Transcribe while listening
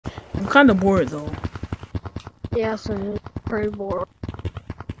kind of bored though. Yeah, so it's pretty bored.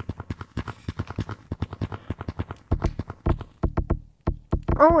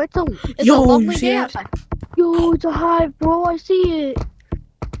 Oh, it's a lovely day outside. Yo, it's a hive, bro. I see it.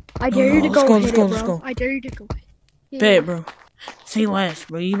 I dare you to go hit it, bro. I dare you to go hit it. Bet, bro. Say less,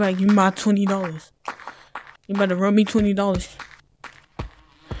 bro. You better give me my $20. You better run me $20.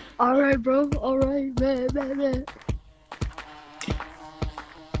 Alright, bro. Alright, bet.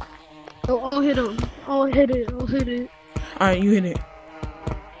 Oh, I'll hit him. I'll hit it. Alright, you hit it.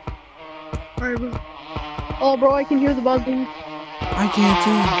 Alright, bro. Oh, bro, I can hear the buzzing. I can't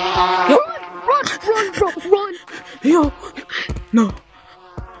too. Run, bro, run! Yo!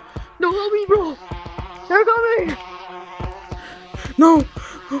 No, help me, bro! They're coming! no!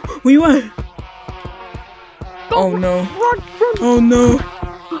 Where you at? Go, oh no. Run! Oh no.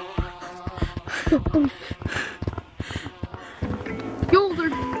 Yo,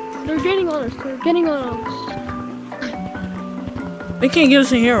 they're getting on us. They can't get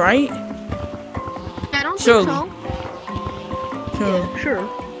us in here, right? I don't Surely. think so. Sure. Yeah, sure.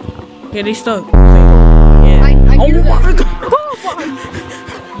 Yeah, they stuck. Yeah. I Oh hear my that. god! Oh my!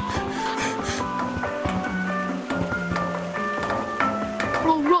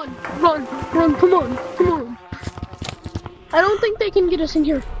 Bro, run! Come on! I don't think they can get us in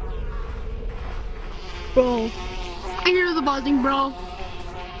here. Bro, I hear the buzzing, bro.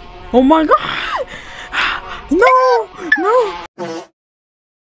 Oh my god! No!